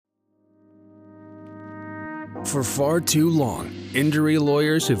For far too long, injury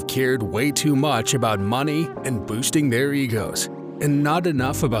lawyers have cared way too much about money and boosting their egos, and not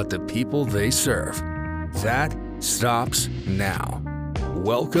enough about the people they serve. That stops now.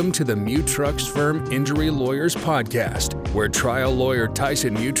 Welcome to the Mutrux Firm Injury Lawyers Podcast, where trial lawyer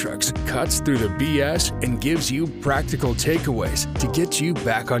Tyson Mutrux cuts through the BS and gives you practical takeaways to get you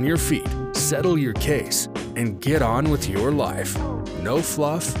back on your feet, settle your case, and get on with your life. No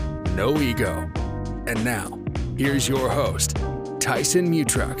fluff, no ego. And now, here's your host, Tyson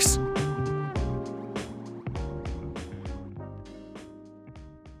Mutrux.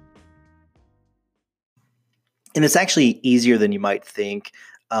 And it's actually easier than you might think,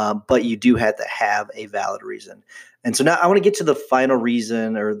 but you do have to have a valid reason. And so now I want to get to the final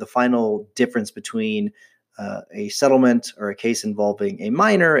reason or the final difference between a settlement or a case involving a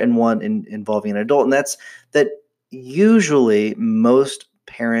minor and one involving an adult. And that's that usually most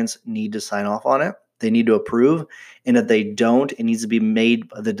parents need to sign off on it. They need to approve. And if they don't, it needs to be made,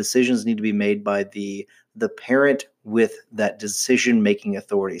 the decisions need to be made by the parent with that decision-making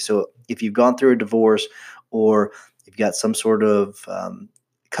authority. So if you've gone through a divorce or you've got some sort of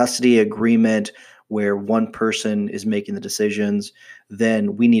custody agreement where one person is making the decisions,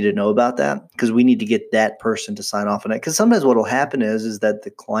 then we need to know about that because we need to get that person to sign off on it. Because sometimes what will happen is that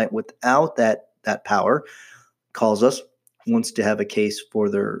the client without that power calls us, wants to have a case for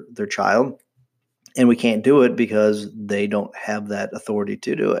their child, and we can't do it because they don't have that authority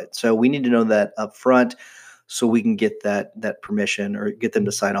to do it. So we need to know that up front so we can get that permission or get them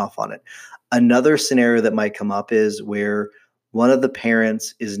to sign off on it. Another scenario that might come up is where one of the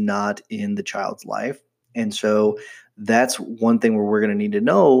parents is not in the child's life. And so that's one thing where we're going to need to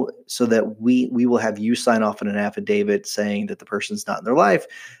know so that we will have you sign off on an affidavit saying that the person's not in their life.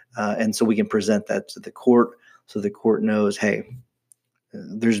 And so we can present that to the court so the court knows, hey,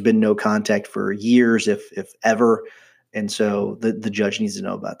 there's been no contact for years, if ever. And so the judge needs to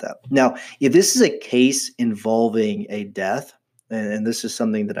know about that. Now, if this is a case involving a death, and this is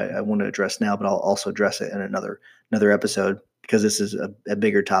something that I want to address now, but I'll also address it in another episode because this is a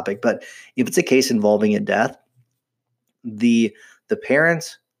bigger topic. But if it's a case involving a death, the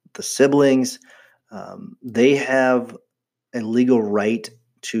parents, the siblings, they have a legal right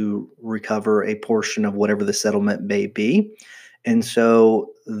to recover a portion of whatever the settlement may be. And so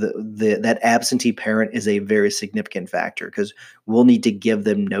that absentee parent is a very significant factor because we'll need to give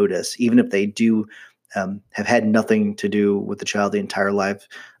them notice, even if they do have had nothing to do with the child the entire life,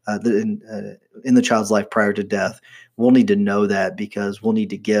 in the child's life prior to death. We'll need to know that because we'll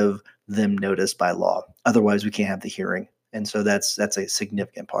need to give them notice by law. Otherwise, we can't have the hearing. And so that's a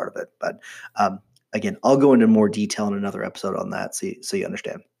significant part of it. But again, I'll go into more detail in another episode on that so you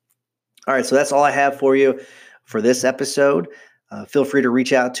understand. All right, so that's all I have for you for this episode. Feel free to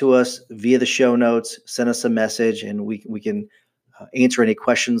reach out to us via the show notes, send us a message, and we can answer any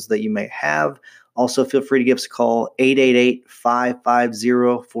questions that you may have. Also, feel free to give us a call,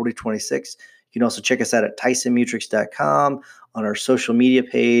 888-550-4026. You can also check us out at TysonMutrux.com on our social media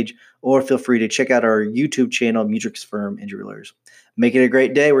page, or feel free to check out our YouTube channel, Mutrux Firm Injury Lawyers. Make it a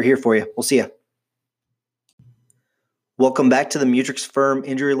great day. We're here for you. We'll see you. Welcome back to the Mutrux Firm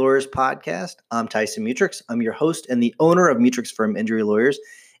Injury Lawyers Podcast. I'm Tyson Mutrux. I'm your host and the owner of Mutrux Firm Injury Lawyers.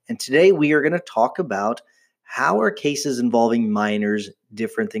 And today we are going to talk about how are cases involving minors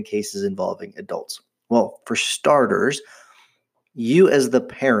different than cases involving adults? Well, for starters, you as the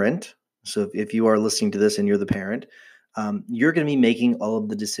parent, so if you are listening to this and you're the parent, you're going to be making all of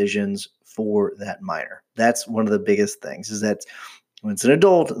the decisions for that minor. That's one of the biggest things is that when it's an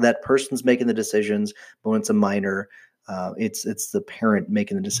adult, that person's making the decisions, but when it's a minor, it's the parent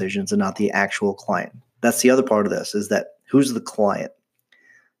making the decisions and not the actual client. That's the other part of this is that who's the client?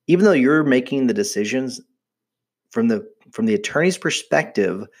 Even though you're making the decisions from the attorney's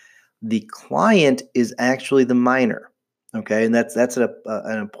perspective, the client is actually the minor. Okay, and that's an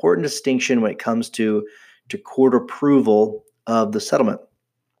important distinction when it comes to court approval of the settlement,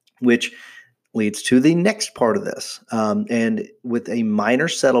 which leads to the next part of this. And with a minor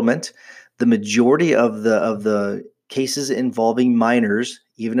settlement, the majority of the cases involving minors,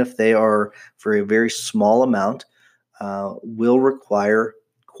 even if they are for a very small amount, will require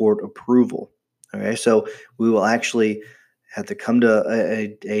court approval. Okay, so we will actually have to come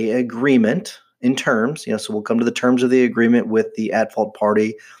to a agreement in terms. So we'll come to the terms of the agreement with the at-fault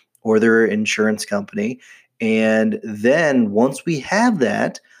party or their insurance company, and then once we have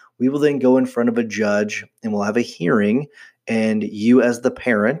that, we will then go in front of a judge and we'll have a hearing. And you, as the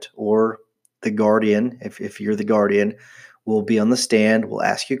parent or the guardian, if you're the guardian, will be on the stand. We'll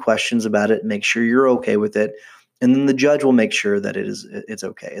ask you questions about it, make sure you're okay with it. And then the judge will make sure that it's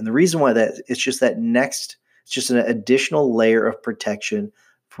okay. And the reason why that it's just that next It's just an additional layer of protection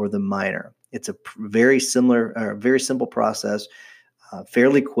for the minor. It's a very simple process,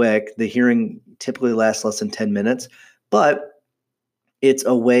 fairly quick. The hearing typically lasts less than 10 minutes, but it's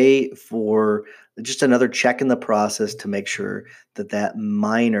a way for just another check in the process to make sure that that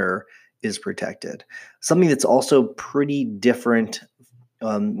minor is protected. Something that's also pretty different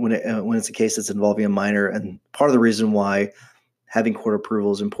when it's a case that's involving a minor, and part of the reason why having court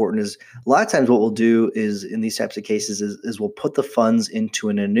approval is important is a lot of times what we'll do is in these types of cases is we'll put the funds into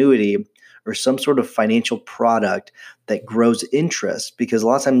an annuity or some sort of financial product that grows interest, because a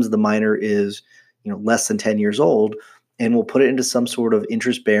lot of times the minor is less than 10 years old, and we'll put it into some sort of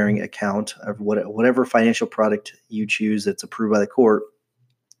interest-bearing account of whatever financial product you choose that's approved by the court,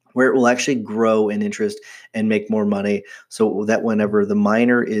 where it will actually grow in interest and make more money, so that whenever the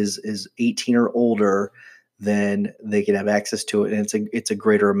minor is 18 or older, then they can have access to it, and it's a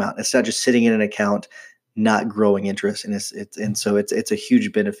greater amount. It's not just sitting in an account, not growing interest, and so it's a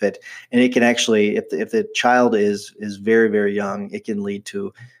huge benefit. And it can actually, if the child is very, very young, it can lead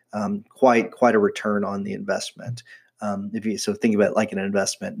to quite a return on the investment. So think about it like an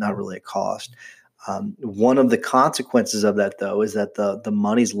investment, not really a cost. One of the consequences of that, though, is that the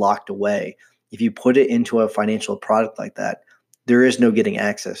money's locked away. If you put it into a financial product like that, there is no getting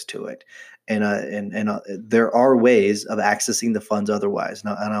access to it. And there are ways of accessing the funds otherwise.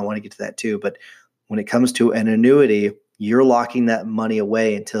 And I want to get to that too. But when it comes to an annuity, you're locking that money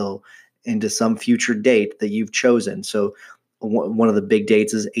away into some future date that you've chosen. So one of the big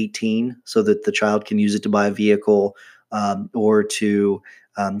dates is 18, so that the child can use it to buy a vehicle or to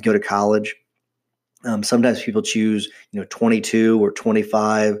go to college. Sometimes people choose 22 or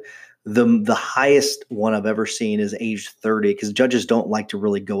 25. The highest one I've ever seen is age 30, because judges don't like to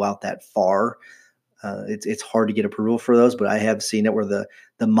really go out that far. It's hard to get approval for those, but I have seen it where the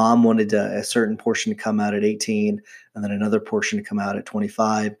mom wanted a certain portion to come out at 18, and then another portion to come out at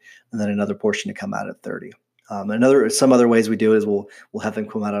 25, and then another portion to come out at 30. Some other ways we do it is we'll have them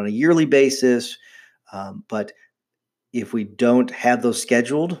come out on a yearly basis, but if we don't have those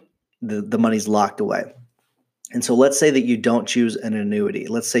scheduled, the money's locked away. And so let's say that you don't choose an annuity.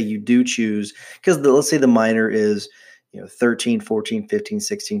 Let's say you do choose, because let's say the minor is 13, 14, 15,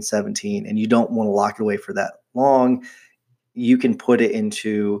 16, 17, and you don't want to lock it away for that long. You can put it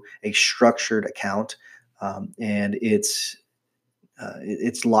into a structured account, and it's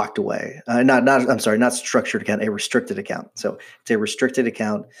locked away. Not structured account, a restricted account. So it's a restricted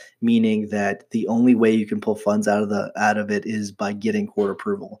account, meaning that the only way you can pull funds out of it is by getting court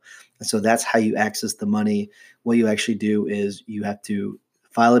approval. And so that's how you access the money. What you actually do is you have to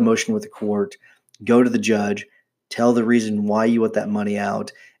file a motion with the court, go to the judge, tell the reason why you want that money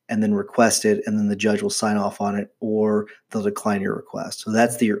out, and then request it, and then the judge will sign off on it, or they'll decline your request. So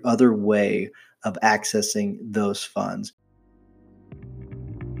that's your other way of accessing those funds.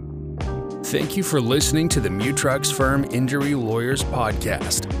 Thank you for listening to the Mutrux Firm Injury Lawyers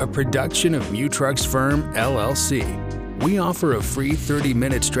Podcast, a production of Mutrux Firm, LLC. We offer a free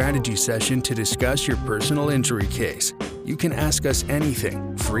 30-minute strategy session to discuss your personal injury case. You can ask us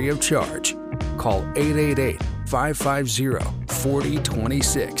anything, free of charge. Call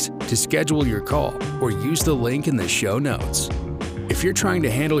 888-550-4026 to schedule your call, or use the link in the show notes. If you're trying to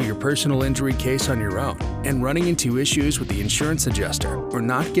handle your personal injury case on your own and running into issues with the insurance adjuster or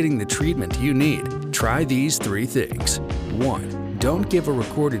not getting the treatment you need, try these 3 things. 1. Don't give a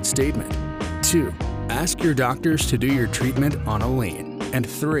recorded statement. 2. Ask your doctors to do your treatment on a lien. And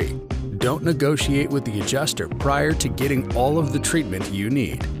 3. Don't negotiate with the adjuster prior to getting all of the treatment you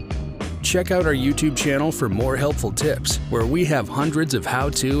need. Check out our YouTube channel for more helpful tips, where we have hundreds of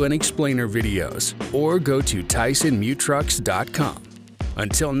how-to and explainer videos, or go to TysonMutrux.com.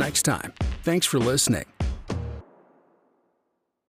 Until next time, thanks for listening.